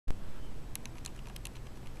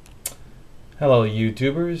Hello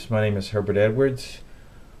YouTubers, my name is Herbert Edwards,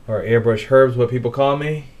 or Airbrush Herbs what people call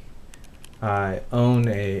me. I own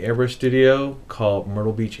a airbrush studio called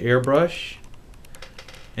Myrtle Beach Airbrush,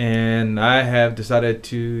 and I have decided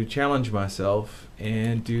to challenge myself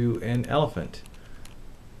and do an elephant.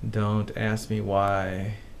 Don't ask me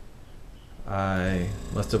why. I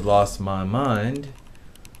must have lost my mind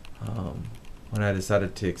when I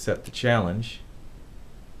decided to accept the challenge,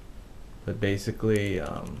 but basically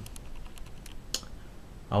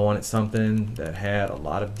I wanted something that had a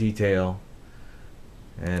lot of detail,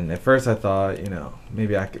 and at first I thought,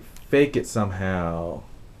 maybe I could fake it somehow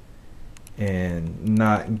and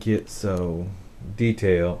not get so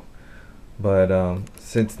detailed, but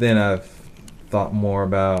since then I've thought more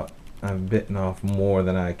about, I've bitten off more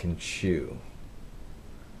than I can chew.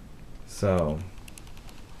 So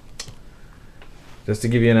just to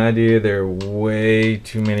give you an idea, there are way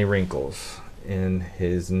too many wrinkles in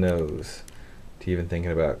his nose to even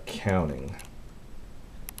thinking about counting.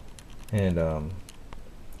 And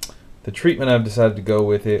the treatment I've decided to go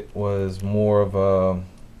with it was more of a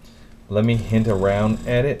let me hint around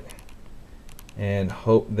at it and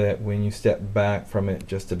hope that when you step back from it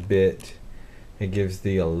just a bit, it gives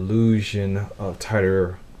the illusion of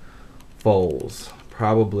tighter folds.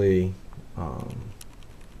 Probably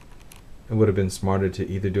it would have been smarter to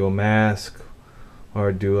either do a mask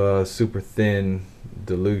or do a super thin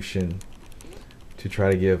dilution to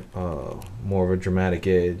try to give more of a dramatic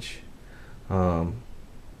edge.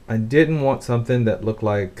 I didn't want something that looked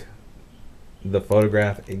like the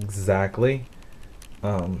photograph exactly.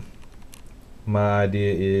 My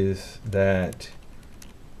idea is that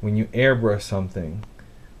when you airbrush something,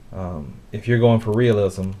 if you're going for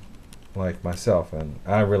realism like myself, and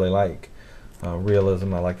I really like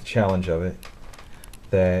realism, I like the challenge of it,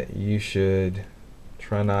 that you should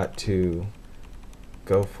try not to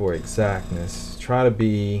go for exactness. Try to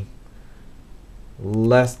be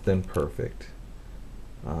less than perfect.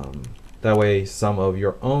 That way some of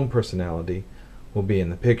your own personality will be in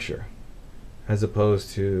the picture, as opposed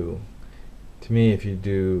to me, if you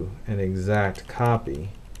do an exact copy,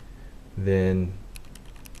 then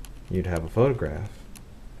you'd have a photograph,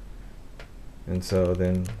 and so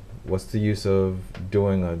then what's the use of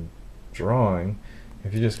doing a drawing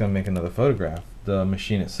if you're just going to make another photograph? The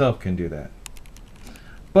machine itself can do that.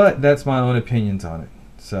 But that's my own opinions on it.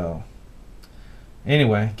 So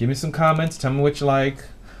anyway, give me some comments, tell me what you like.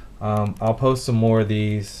 I'll post some more of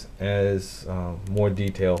these as more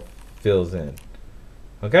detail fills in.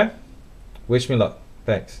 Okay? Wish me luck.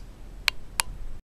 Thanks.